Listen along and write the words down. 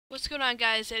What's going on,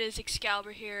 guys? It is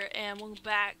Excalbur here, and welcome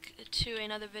back to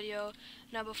another video.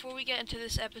 Now, before we get into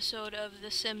this episode of The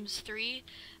Sims 3,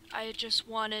 I just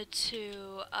wanted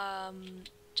to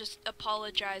just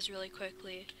apologize really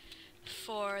quickly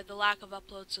for the lack of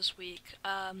uploads this week.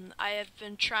 I have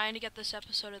been trying to get this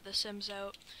episode of The Sims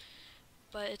out,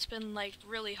 but it's been like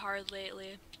really hard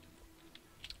lately.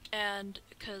 And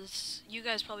because you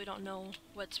guys probably don't know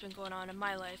what's been going on in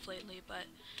my life lately, but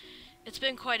it's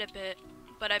been quite a bit.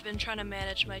 But I've been trying to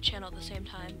manage my channel at the same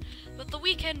time. But the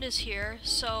weekend is here,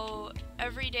 so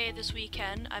every day this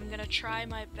weekend I'm gonna try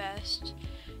my best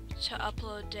to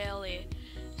upload daily.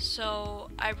 So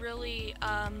I really,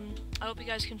 I hope you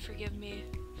guys can forgive me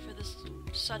for this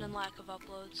sudden lack of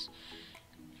uploads.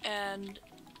 And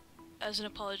as an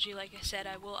apology, like I said,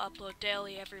 I will upload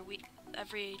daily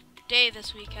every day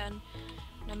this weekend.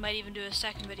 And I might even do a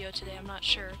second video today, I'm not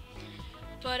sure.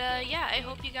 But yeah, I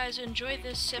hope you guys enjoyed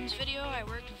this Sims video. I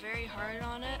worked very hard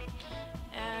on it.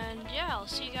 And yeah, I'll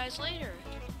see you guys later.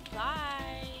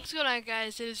 Bye! What's going on,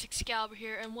 guys? It is Excalbur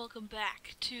here, and welcome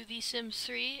back to The Sims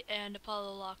 3 and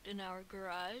Apollo Locked in Our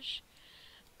Garage.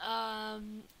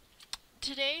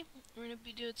 Today, we're going to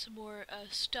be doing some more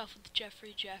stuff with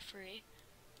Jeffrey.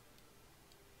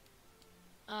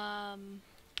 I'm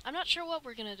not sure what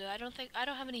we're going to do. I don't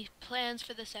have any plans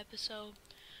for this episode.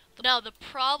 Now, the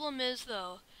problem is,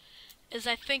 though,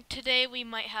 I think today we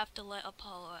might have to let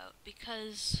Apollo out,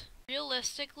 because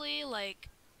realistically, like,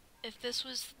 if this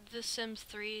was The Sims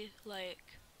 3, like,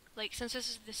 since this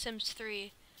is The Sims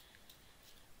 3,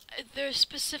 there's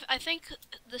I think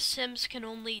the Sims can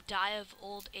only die of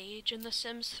old age in The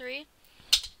Sims 3,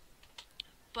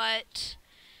 but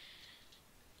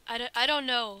I don't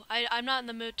know. I'm not in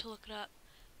the mood to look it up.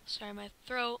 Sorry, my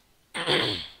throat.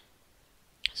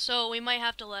 So we might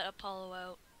have to let Apollo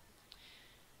out,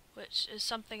 which is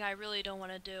something I really don't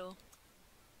want to do.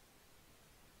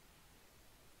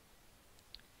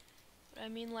 But I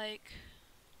mean, like,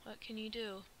 what can you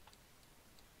do?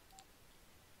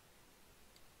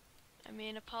 I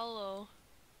mean, Apollo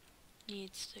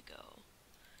needs to go.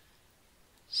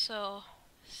 So,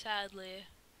 sadly,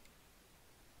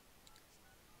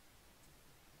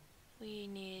 we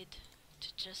need to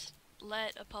just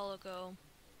let Apollo go.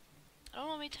 I don't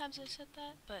know how many times I said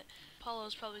that, but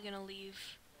Apollo's probably gonna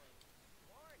leave.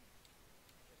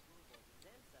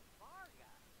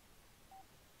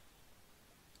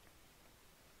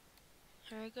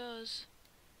 There it goes.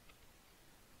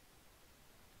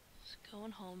 He's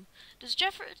going home. Does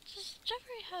Jeffrey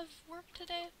have work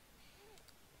today?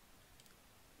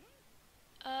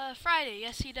 Friday,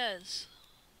 yes he does.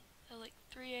 At like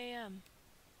 3 a.m.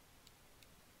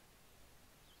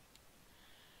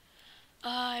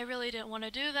 I really didn't want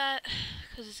to do that,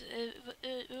 because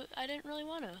I didn't really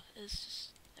want to. It's just,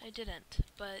 I didn't.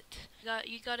 But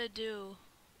you gotta do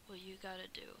what you gotta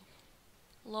do.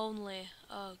 Lonely.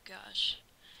 Oh gosh.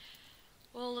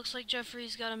 Well, it looks like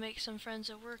Jeffrey's gotta make some friends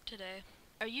at work today.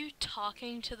 Are you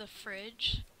talking to the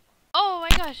fridge? Oh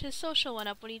my gosh, his social went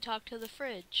up when he talked to the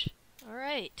fridge.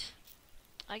 Alright.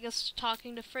 I guess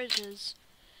talking to fridges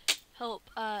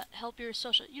help your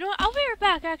social. You know what? I'll be right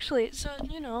back, actually. So,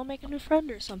 you know, I'll make a new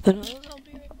friend or something. I'll be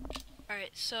right back.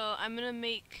 Alright, so I'm gonna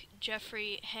make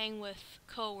Jeffrey hang with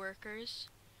co-workers.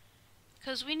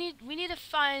 Cause we need to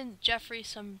find Jeffrey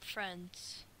some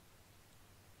friends.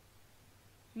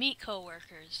 Meet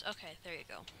co-workers. Okay, there you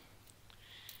go.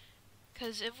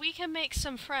 Cause if we can make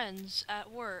some friends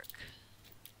at work,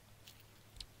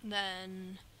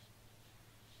 then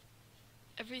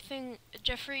everything,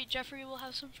 Jeffrey will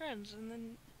have some friends, and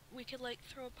then we could like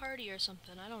throw a party or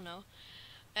something, I don't know.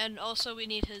 And also we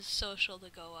need his social to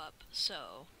go up,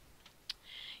 so,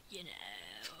 you know.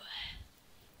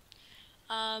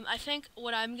 I think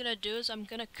what I'm gonna do is I'm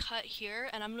gonna cut here,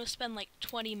 and I'm gonna spend like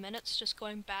 20 minutes just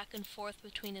going back and forth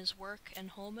between his work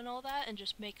and home and all that, and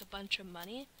just make a bunch of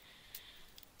money.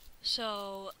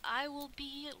 So, I will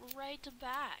be right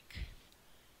back.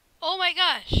 Oh my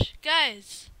gosh,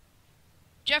 guys!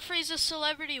 Jeffrey's a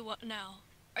celebrity now.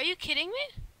 Are you kidding me?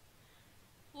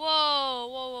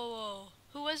 Whoa.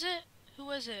 Who was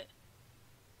it?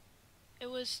 It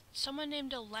was someone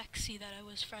named Alexi that I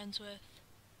was friends with.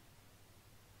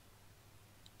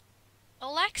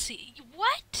 Alexi?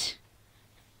 What?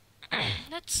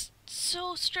 That's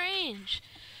so strange.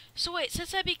 So wait,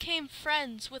 since I became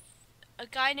friends with a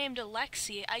guy named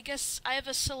Alexi, I guess I have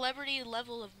a celebrity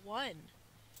level of 1.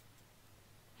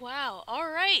 Wow,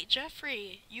 alright,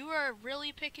 Jeffrey, you are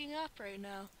really picking up right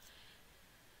now.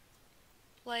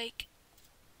 Like,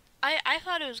 I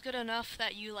thought it was good enough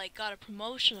that you, like, got a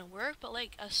promotion at work, but,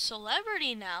 like, a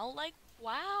celebrity now, like,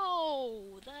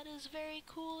 wow, that is very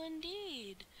cool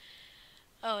indeed.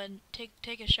 Oh, and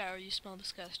take a shower. You smell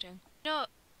disgusting. No,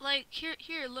 like here.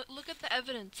 Look at the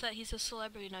evidence that he's a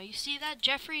celebrity now. You see that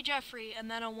Jeffrey,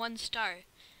 and then a 1 star.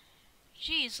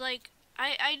 Jeez, like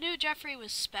I knew Jeffrey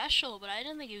was special, but I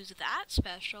didn't think he was that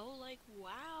special. Like,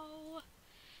 wow.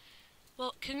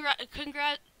 Well,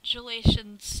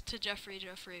 congratulations to Jeffrey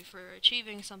for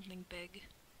achieving something big.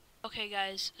 Okay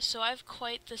guys, so I have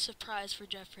quite the surprise for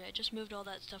Jeffrey. I just moved all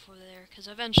that stuff over there because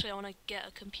eventually I want to get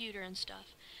a computer and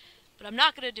stuff. But I'm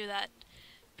not going to do that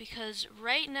because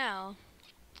right now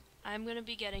I'm going to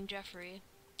be getting Jeffrey,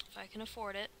 if I can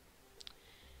afford it.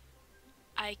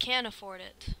 I can afford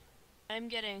it. I'm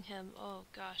getting him, oh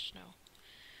gosh, no.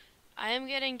 I am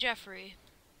getting Jeffrey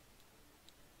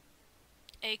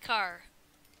a car.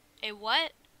 A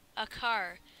what? A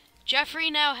car.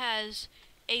 Jeffrey now has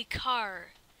a car.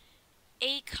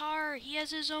 A car! He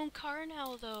has his own car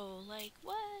now, though. Like,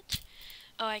 what?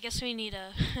 Oh, I guess we need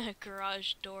a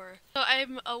garage door. So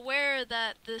I'm aware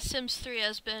that The Sims 3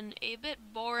 has been a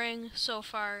bit boring so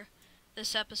far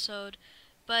this episode,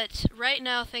 but right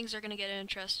now things are going to get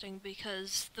interesting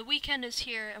because the weekend is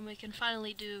here and we can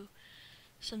finally do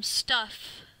some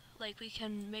stuff. Like, we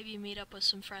can maybe meet up with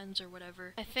some friends or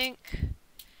whatever. I think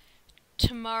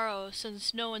tomorrow,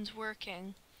 since no one's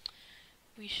working,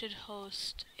 we should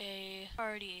host a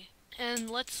party. And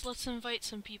let's invite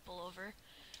some people over.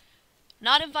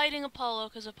 Not inviting Apollo,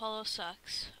 because Apollo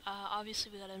sucks.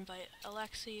 Obviously we gotta invite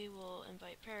Alexi, we'll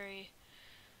invite Perry.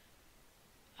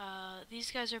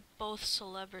 These guys are both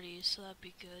celebrities, so that'd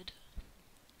be good.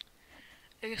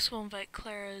 I guess we'll invite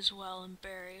Clara as well and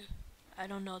Barry. I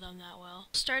don't know them that well.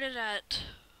 Started at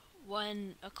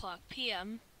 1 o'clock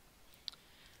p.m.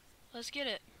 Let's get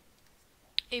it.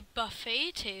 A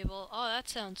buffet table? Oh, that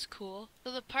sounds cool.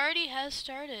 So the party has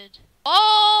started.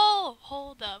 Oh!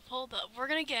 Hold up. We're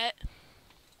gonna get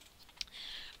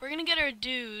our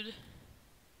dude,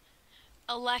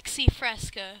 Alexi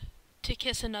Fresca, to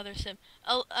kiss another sim.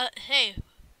 Hey,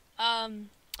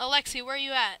 Alexi, where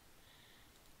you at?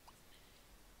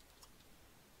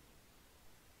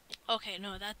 Okay,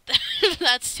 no,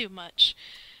 that's too much.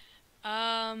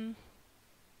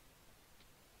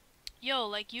 Yo,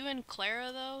 like, you and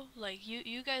Clara, though, like,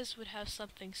 you guys would have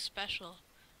something special.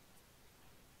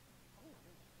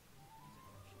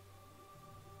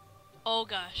 Oh,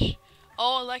 gosh.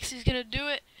 Oh, Alexi's gonna do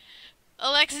it.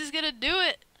 Alexi's gonna do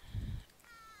it.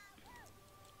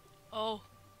 Oh.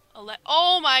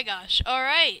 Oh, my gosh.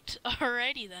 Alright.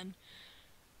 Alrighty, then.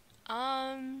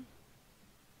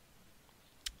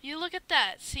 You look at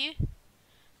that, see?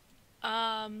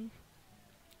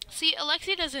 See,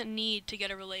 Alexi doesn't need to get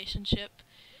a relationship.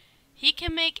 He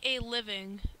can make a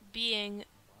living being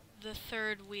the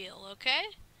third wheel, okay?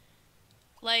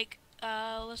 Like,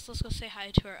 let's go say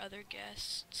hi to our other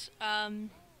guests.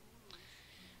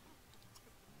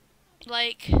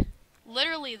 Like,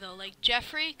 literally though, like,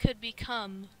 Jeffrey could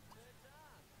become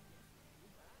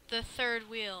the third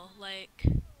wheel, like...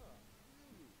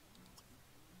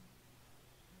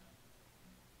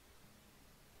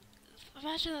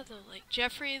 Imagine that though, like,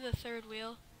 Jeffrey the third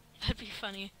wheel. That'd be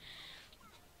funny.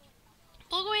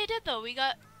 But look what we did though, we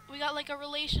got like a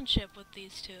relationship with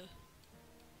these two.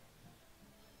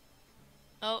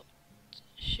 Oh,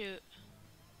 shoot.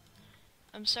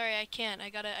 I'm sorry, I can't.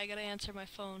 I gotta answer my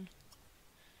phone.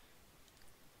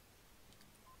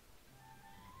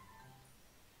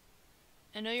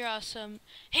 I know you're awesome.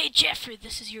 Hey Jeffrey,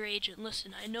 this is your agent.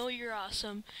 Listen, I know you're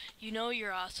awesome. You know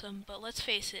you're awesome, but let's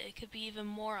face it could be even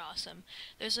more awesome.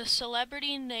 There's a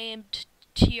celebrity named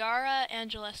Tiara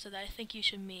Angelesta that I think you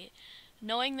should meet.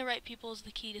 Knowing the right people is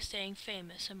the key to staying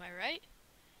famous, am I right?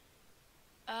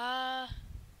 I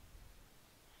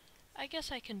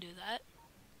guess I can do that.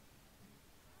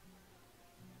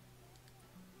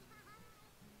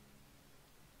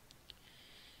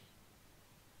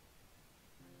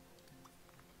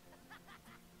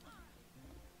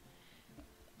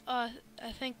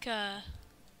 I think,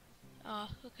 oh,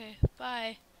 okay,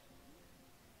 bye.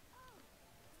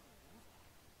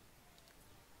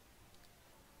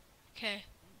 Okay.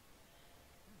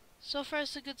 So far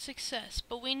it's a good success,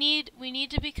 but we need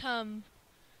to become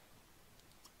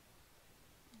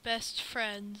best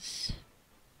friends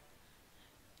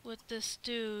with this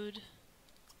dude.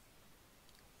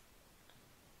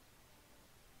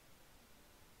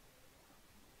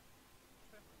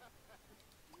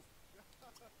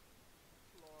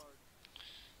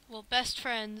 Well, best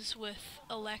friends with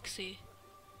Alexi.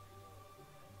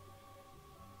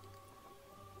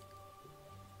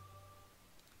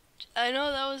 I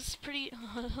know that was pretty...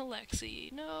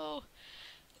 Alexi, no.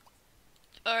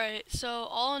 Alright, so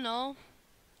all in all,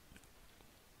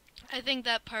 I think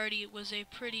that party was a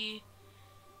pretty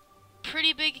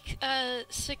pretty big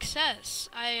success.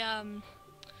 I'm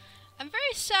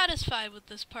very satisfied with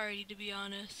this party, to be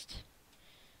honest.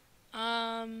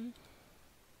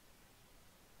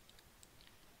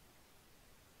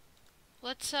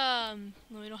 Let's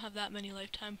we don't have that many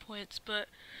lifetime points, but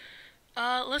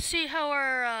let's see how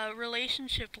our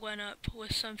relationship went up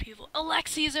with some people.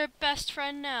 Alexi's our best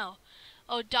friend now.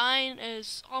 Oh, Dine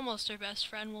is almost our best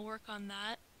friend. We'll work on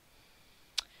that.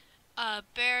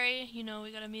 Barry, you know,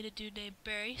 we gotta meet a dude named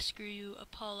Barry. Screw you,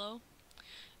 Apollo.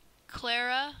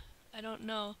 Clara, I don't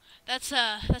know. That's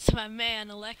my man,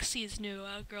 Alexi's new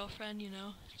girlfriend, you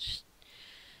know. Just,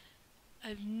 I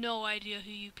have no idea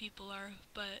who you people are,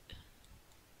 but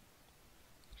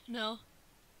no.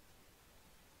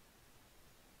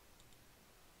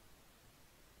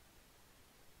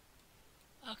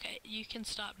 Okay, you can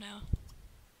stop now.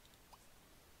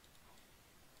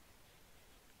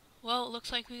 Well, it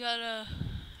looks like we gotta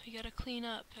clean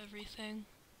up everything.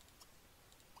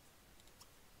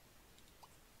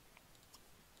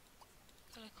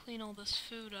 Gotta clean all this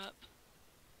food up.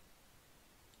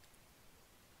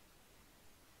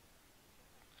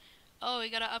 Oh,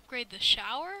 we gotta upgrade the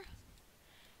shower?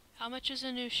 How much is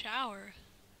a new shower?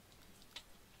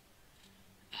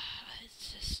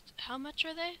 It's just, how much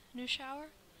are they? New shower?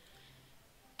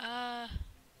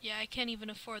 Yeah, I can't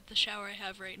even afford the shower I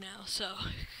have right now, so...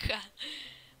 God.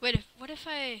 Wait, what if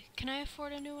I... Can I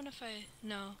afford a new one if I...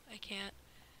 No, I can't.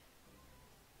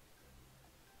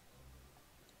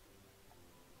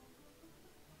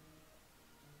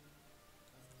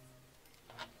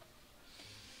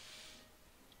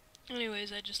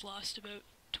 Anyways, I just lost about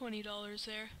 $20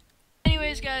 there.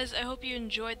 Anyways, guys, I hope you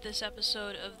enjoyed this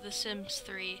episode of The Sims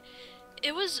 3.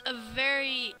 It was a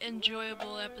very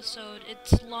enjoyable episode.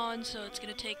 It's long, so it's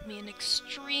gonna take me an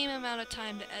extreme amount of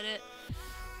time to edit.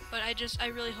 But I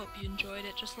really hope you enjoyed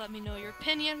it. Just let me know your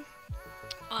opinion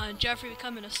on Jeffrey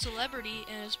becoming a celebrity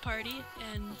in his party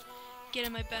and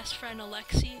getting my best friend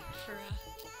Alexi for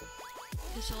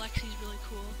because Alexi's really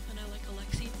cool and I like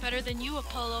Alexi better than you,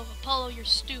 Apollo. Apollo, you're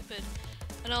stupid.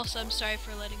 And also, I'm sorry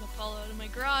for letting Apollo out of my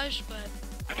garage, but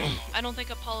I don't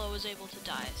think Apollo was able to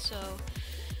die. So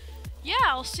yeah,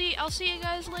 I'll see you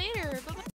guys later. Bye-bye.